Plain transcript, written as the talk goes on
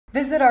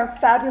Visit our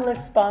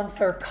fabulous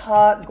sponsor,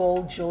 Ka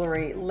Gold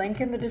Jewelry,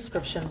 link in the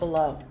description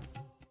below.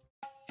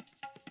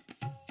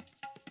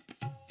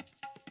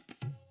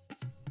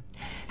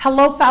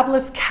 Hello,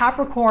 fabulous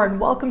Capricorn.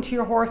 Welcome to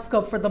your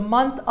horoscope for the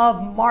month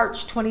of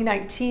March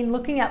 2019,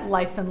 looking at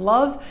life and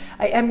love.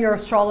 I am your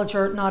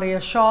astrologer, Nadiya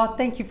Shah.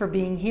 Thank you for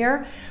being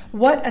here.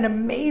 What an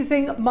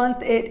amazing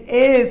month it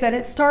is, and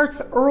it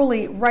starts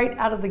early, right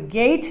out of the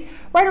gate.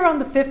 Right around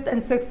the 5th and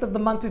 6th of the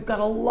month, we've got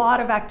a lot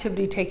of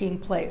activity taking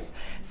place.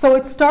 So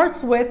it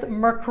starts with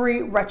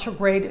Mercury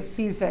retrograde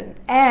season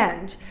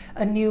and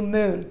a new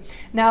moon.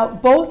 Now,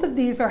 both of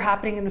these are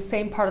happening in the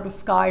same part of the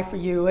sky for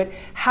you. It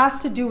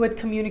has to do with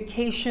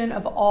communication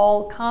of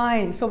all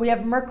kinds. So we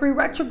have Mercury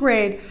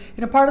retrograde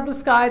in a part of the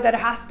sky that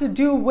has to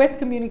do with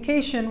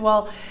communication.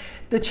 Well,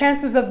 the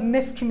chances of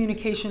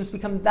miscommunications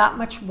become that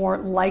much more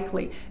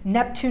likely.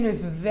 Neptune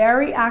is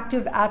very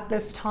active at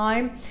this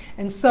time,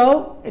 and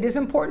so it is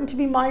important to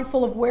be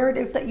mindful of where it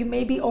is that you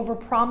may be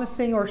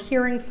overpromising or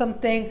hearing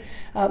something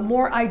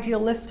more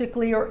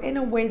idealistically or in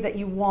a way that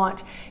you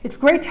want. It's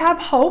great to have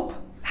hope.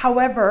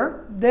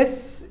 However,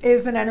 this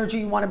is an energy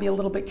you want to be a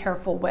little bit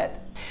careful with.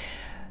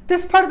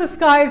 This part of the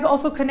sky is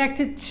also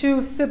connected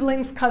to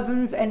siblings,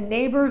 cousins, and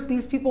neighbors.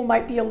 These people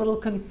might be a little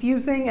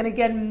confusing. And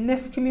again,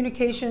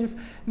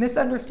 miscommunications,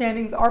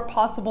 misunderstandings are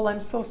possible.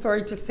 I'm so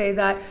sorry to say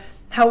that.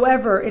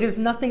 However, it is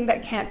nothing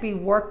that can't be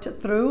worked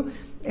through,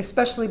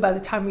 especially by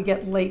the time we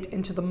get late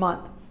into the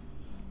month.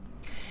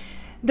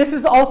 This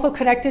is also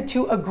connected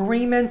to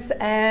agreements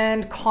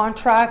and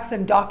contracts,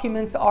 and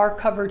documents are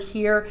covered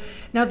here.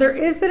 Now, there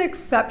is an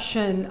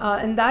exception,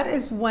 and that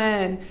is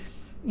when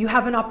you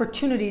have an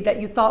opportunity that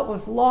you thought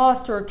was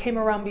lost or came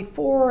around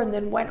before and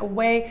then went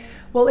away.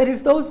 Well, it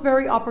is those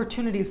very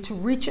opportunities to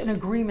reach an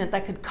agreement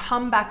that could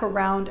come back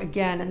around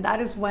again. And that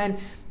is when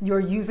you're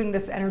using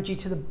this energy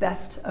to the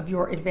best of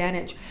your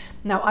advantage.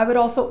 Now, I would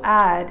also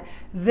add,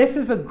 this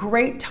is a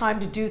great time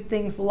to do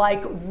things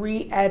like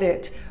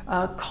re-edit,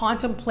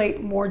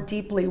 contemplate more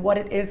deeply what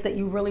it is that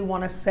you really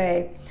want to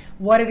say,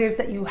 what it is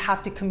that you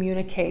have to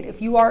communicate.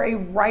 If you are a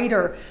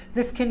writer,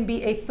 this can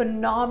be a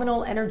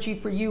phenomenal energy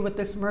for you with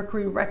this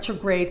Mercury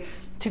retrograde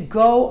to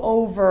go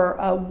over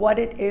what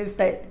it is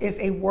that is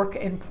a work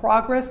in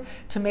progress,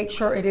 to make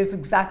sure it is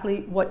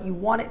exactly what you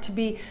want it to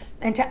be,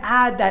 and to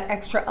add that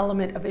extra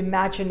element of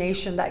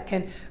imagination that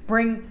can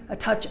bring a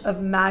touch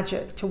of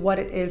magic to what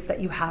it is that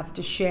you have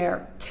to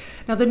share.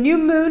 Now, the new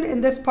moon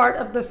in this part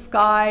of the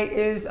sky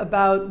is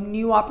about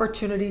new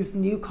opportunities,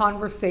 new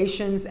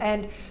conversations,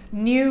 and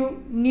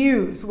new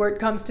news where it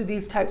comes to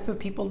these types of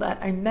people that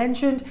I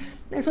mentioned.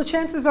 And so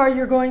chances are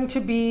you're going to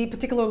be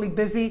particularly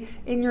busy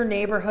in your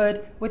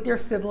neighborhood with your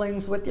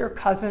siblings, with your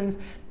cousins,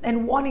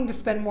 and wanting to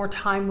spend more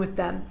time with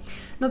them.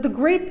 Now, the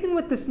great thing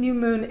with this new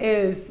moon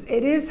is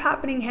it is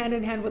happening hand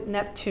in hand with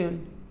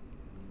Neptune,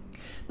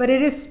 but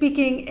it is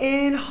speaking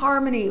in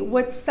harmony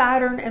with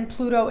Saturn and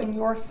Pluto in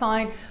your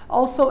sign,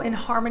 also in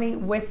harmony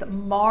with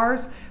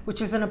Mars,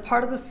 which is in a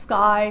part of the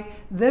sky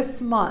this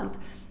month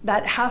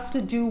that has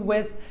to do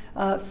with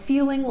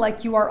feeling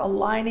like you are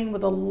aligning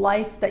with a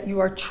life that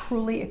you are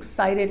truly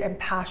excited and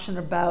passionate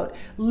about,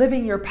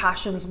 living your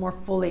passions more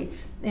fully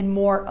in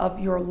more of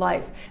your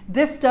life.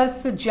 This does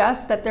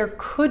suggest that there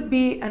could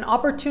be an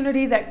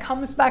opportunity that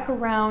comes back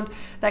around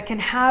that can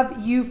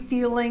have you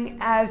feeling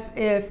as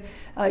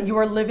if you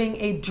are living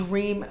a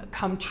dream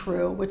come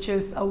true, which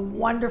is a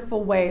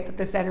wonderful way that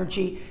this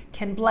energy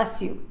can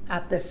bless you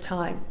at this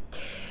time.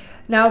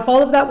 Now, if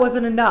all of that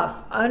wasn't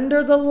enough,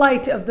 under the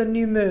light of the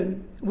new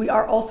moon, we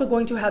are also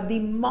going to have the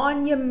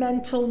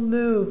monumental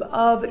move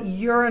of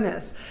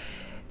Uranus,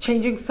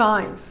 changing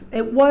signs.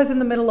 It was in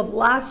the middle of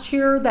last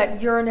year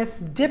that Uranus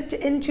dipped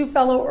into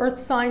fellow Earth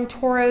sign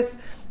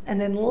Taurus and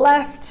then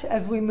left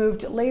as we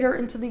moved later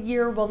into the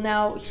year. Well,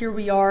 now here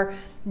we are.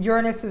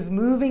 Uranus is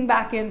moving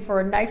back in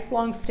for a nice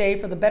long stay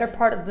for the better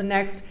part of the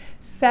next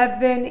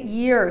 7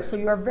 years. So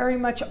you are very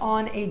much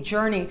on a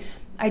journey.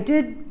 I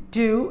did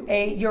do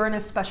a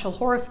Uranus special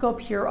horoscope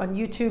here on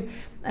YouTube,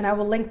 and I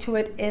will link to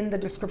it in the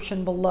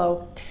description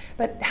below.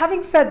 But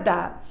having said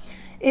that,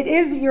 it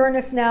is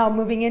Uranus now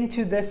moving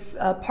into this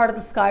part of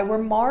the sky where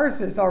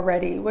Mars is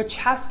already, which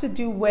has to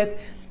do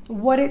with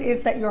what it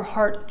is that your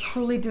heart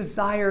truly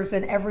desires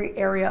in every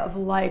area of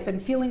life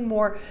and feeling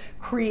more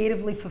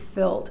creatively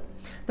fulfilled.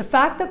 The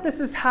fact that this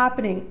is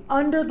happening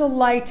under the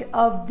light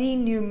of the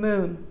new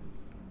moon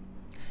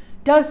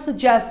does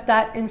suggest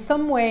that in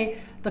some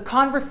way the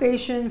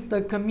conversations,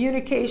 the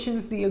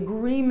communications, the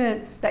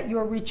agreements that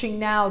you're reaching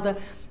now,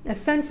 a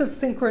sense of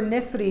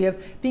synchronicity,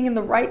 of being in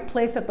the right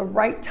place at the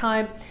right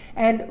time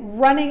and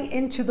running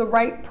into the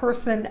right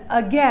person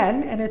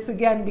again, and it's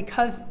again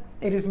because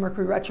it is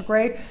Mercury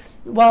retrograde,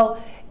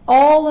 well,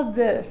 all of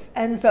this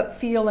ends up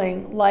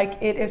feeling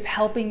like it is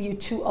helping you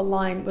to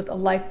align with a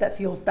life that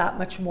feels that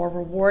much more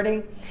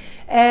rewarding.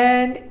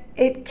 And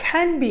it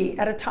can be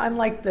at a time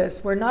like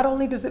this where not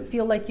only does it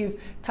feel like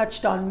you've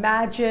touched on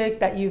magic,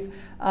 that you've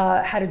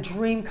had a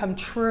dream come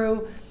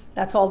true,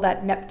 that's all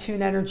that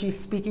Neptune energy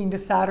speaking to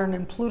Saturn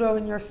and Pluto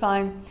in your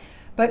sign,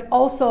 but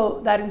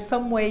also that in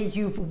some way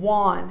you've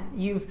won,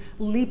 you've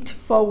leaped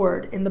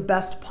forward in the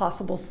best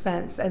possible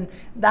sense, and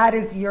that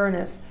is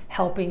Uranus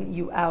helping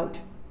you out.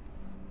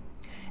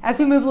 As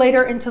we move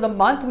later into the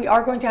month, we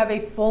are going to have a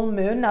full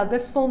moon. Now,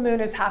 this full moon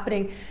is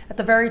happening at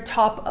the very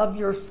top of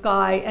your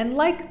sky, and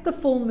like the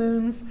full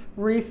moons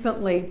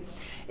recently,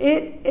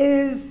 it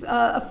is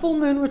a full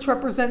moon which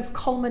represents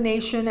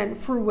culmination and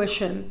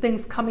fruition,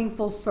 things coming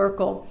full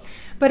circle.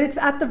 But it's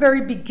at the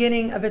very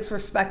beginning of its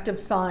respective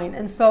sign,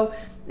 and so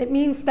it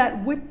means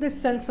that with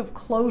this sense of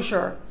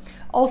closure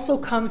also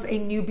comes a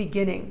new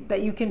beginning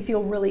that you can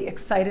feel really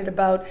excited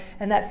about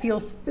and that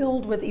feels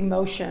filled with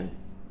emotion.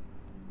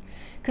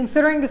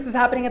 Considering this is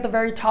happening at the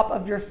very top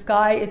of your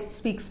sky, it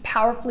speaks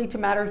powerfully to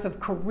matters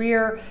of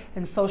career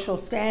and social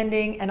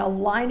standing and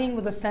aligning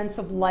with a sense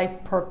of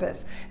life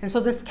purpose. And so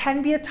this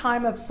can be a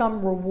time of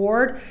some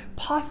reward,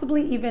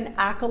 possibly even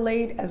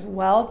accolade as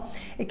well.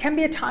 It can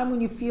be a time when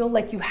you feel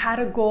like you had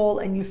a goal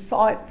and you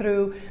saw it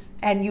through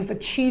and you've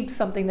achieved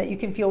something that you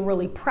can feel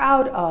really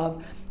proud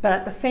of. But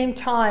at the same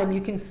time,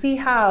 you can see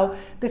how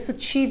this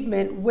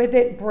achievement with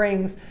it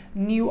brings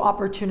new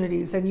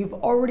opportunities, and you've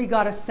already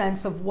got a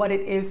sense of what it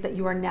is that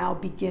you are now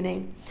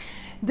beginning.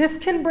 This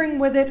can bring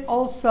with it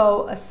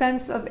also a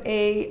sense of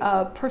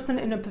a person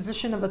in a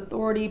position of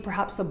authority,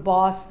 perhaps a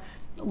boss,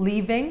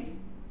 leaving.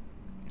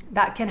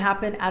 That can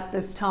happen at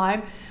this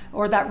time,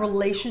 or that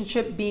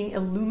relationship being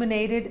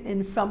illuminated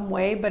in some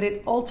way, but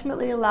it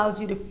ultimately allows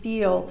you to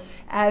feel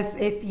as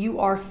if you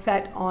are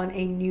set on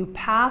a new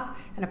path,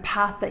 and a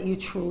path that you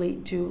truly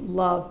do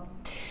love.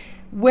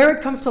 Where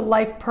it comes to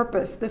life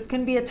purpose, this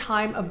can be a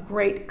time of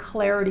great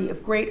clarity,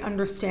 of great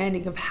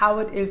understanding of how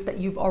it is that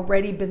you've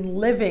already been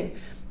living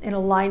in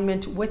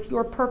alignment with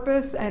your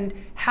purpose, and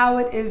how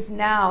it is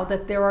now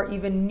that there are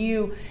even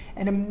new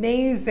and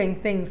amazing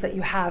things that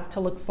you have to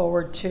look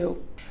forward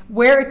to.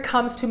 Where it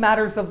comes to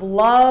matters of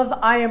love,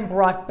 I am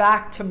brought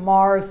back to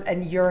Mars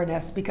and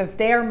Uranus, because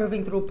they are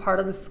moving through a part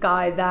of the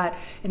sky that,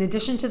 in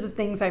addition to the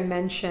things I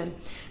mentioned,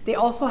 they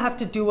also have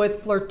to do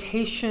with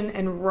flirtation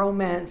and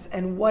romance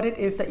and what it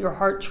is that your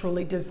heart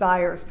truly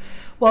desires.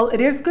 Well,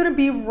 it is going to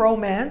be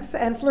romance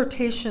and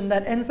flirtation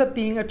that ends up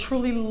being a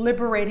truly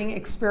liberating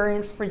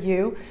experience for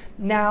you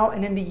now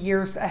and in the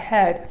years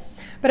ahead.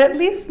 But at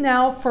least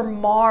now for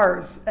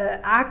Mars,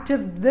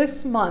 active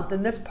this month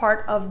in this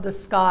part of the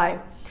sky,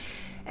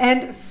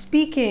 and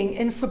speaking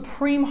in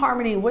supreme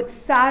harmony with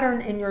Saturn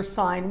in your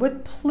sign,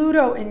 with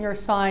Pluto in your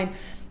sign,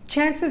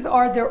 chances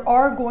are there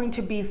are going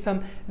to be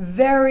some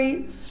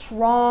very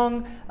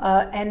strong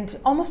and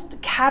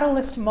almost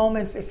catalyst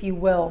moments, if you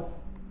will,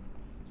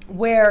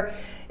 where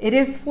it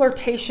is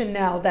flirtation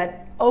now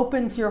that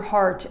opens your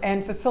heart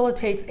and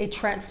facilitates a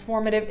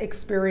transformative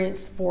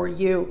experience for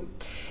you.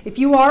 If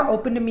you are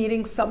open to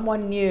meeting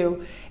someone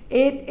new,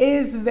 it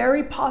is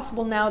very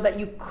possible now that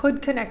you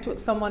could connect with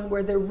someone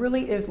where there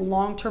really is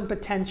long-term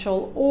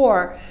potential,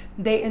 or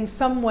they in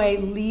some way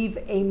leave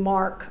a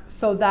mark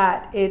so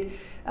that it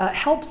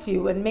helps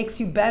you and makes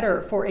you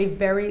better for a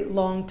very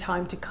long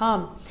time to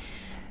come.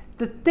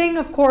 The thing,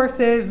 of course,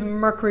 is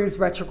Mercury's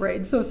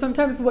retrograde. So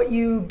sometimes what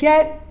you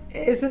get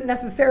isn't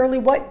necessarily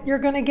what you're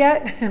going to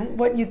get.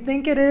 What you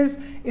think it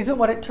is isn't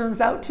what it turns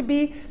out to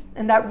be.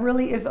 And that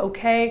really is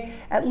okay,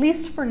 at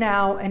least for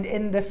now and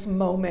in this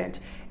moment.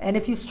 And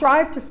if you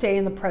strive to stay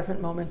in the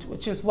present moment,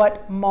 which is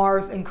what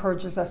Mars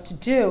encourages us to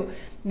do,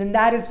 then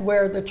that is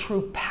where the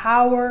true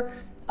power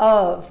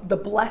of the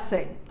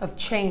blessing of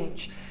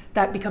change,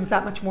 that becomes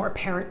that much more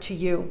apparent to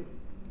you.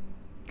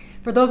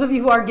 For those of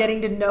you who are getting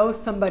to know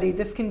somebody,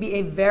 this can be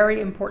a very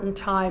important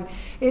time.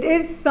 It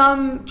is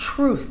some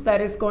truth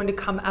that is going to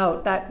come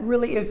out. That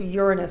really is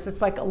Uranus.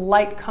 It's like a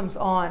light comes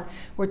on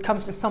where it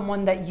comes to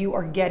someone that you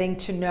are getting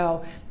to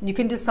know. You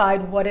can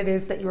decide what it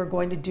is that you are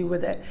going to do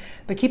with it.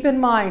 But keep in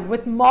mind,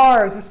 with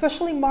Mars,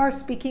 especially Mars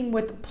speaking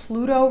with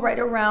Pluto right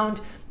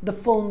around the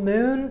full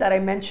moon that I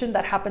mentioned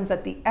that happens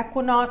at the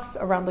equinox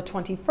around the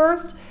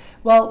 21st,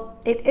 well,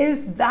 it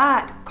is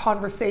that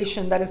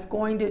conversation that is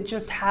going to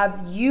just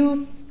have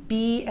you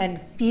be and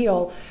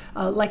feel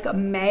like a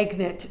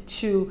magnet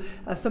to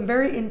some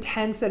very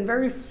intense and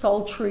very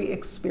sultry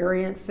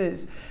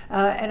experiences.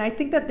 And I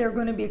think that they're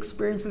going to be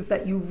experiences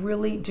that you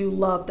really do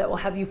love, that will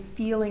have you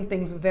feeling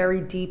things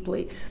very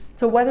deeply.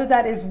 So whether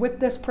that is with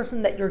this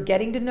person that you're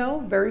getting to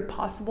know, very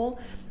possible,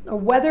 or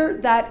whether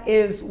that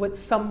is with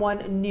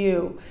someone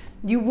new,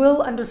 you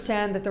will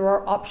understand that there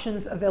are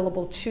options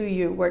available to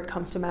you where it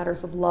comes to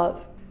matters of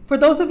love. For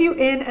those of you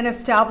in an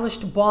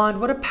established bond,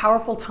 what a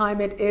powerful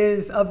time it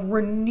is of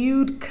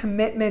renewed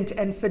commitment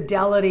and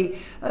fidelity,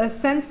 a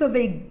sense of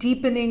a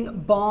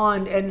deepening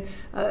bond and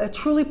a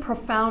truly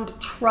profound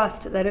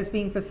trust that is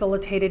being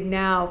facilitated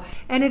now.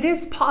 And it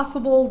is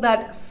possible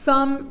that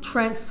some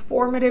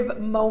transformative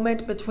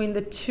moment between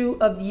the two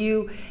of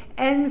you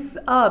ends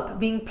up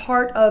being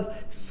part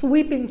of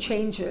sweeping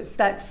changes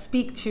that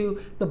speak to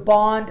the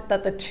bond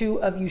that the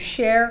two of you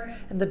share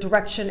and the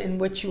direction in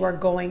which you are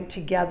going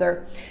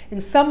together.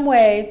 In some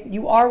way,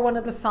 you are one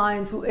of the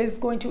signs who is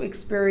going to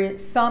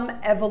experience some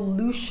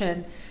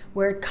evolution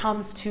where it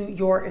comes to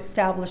your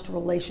established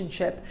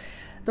relationship.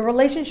 The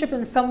relationship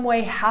in some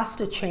way has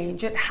to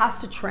change. It has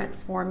to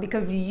transform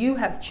because you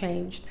have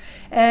changed.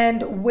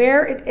 And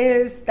where it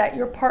is that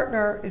your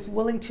partner is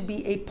willing to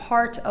be a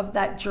part of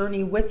that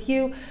journey with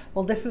you,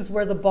 well, this is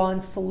where the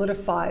bond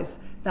solidifies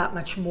that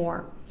much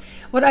more.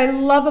 What I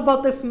love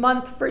about this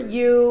month for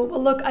you,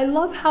 look, I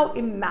love how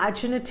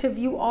imaginative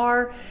you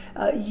are.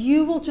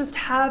 You will just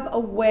have a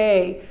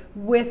way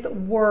with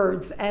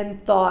words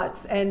and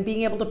thoughts and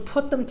being able to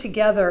put them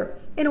together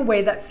in a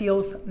way that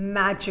feels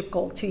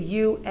magical to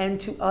you and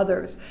to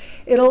others.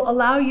 It'll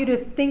allow you to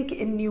think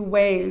in new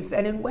ways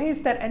and in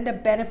ways that end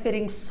up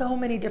benefiting so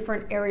many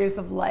different areas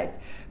of life,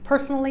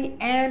 personally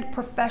and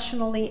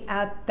professionally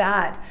at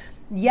that.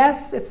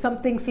 Yes, if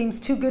something seems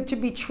too good to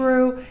be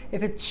true,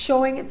 if it's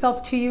showing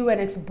itself to you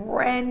and it's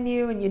brand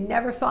new and you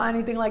never saw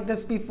anything like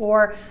this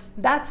before,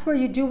 that's where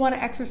you do want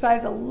to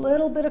exercise a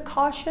little bit of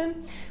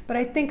caution. But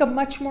I think a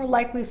much more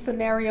likely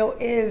scenario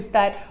is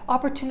that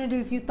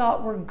opportunities you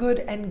thought were good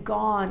and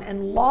gone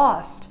and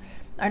lost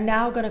are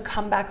now going to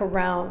come back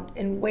around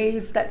in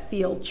ways that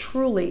feel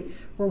truly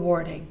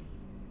rewarding.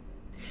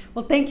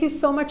 Well, thank you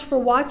so much for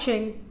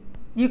watching.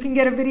 You can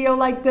get a video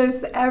like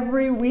this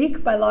every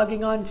week by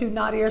logging on to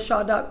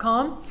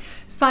nadiyashah.com.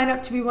 Sign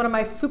up to be one of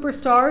my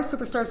superstars.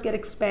 Superstars get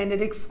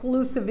expanded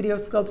exclusive video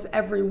scopes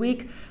every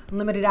week,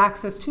 unlimited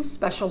access to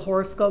special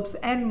horoscopes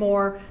and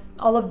more.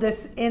 All of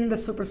this in the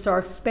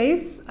superstar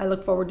space. I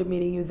look forward to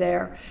meeting you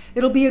there.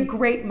 It'll be a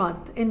great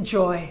month.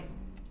 Enjoy.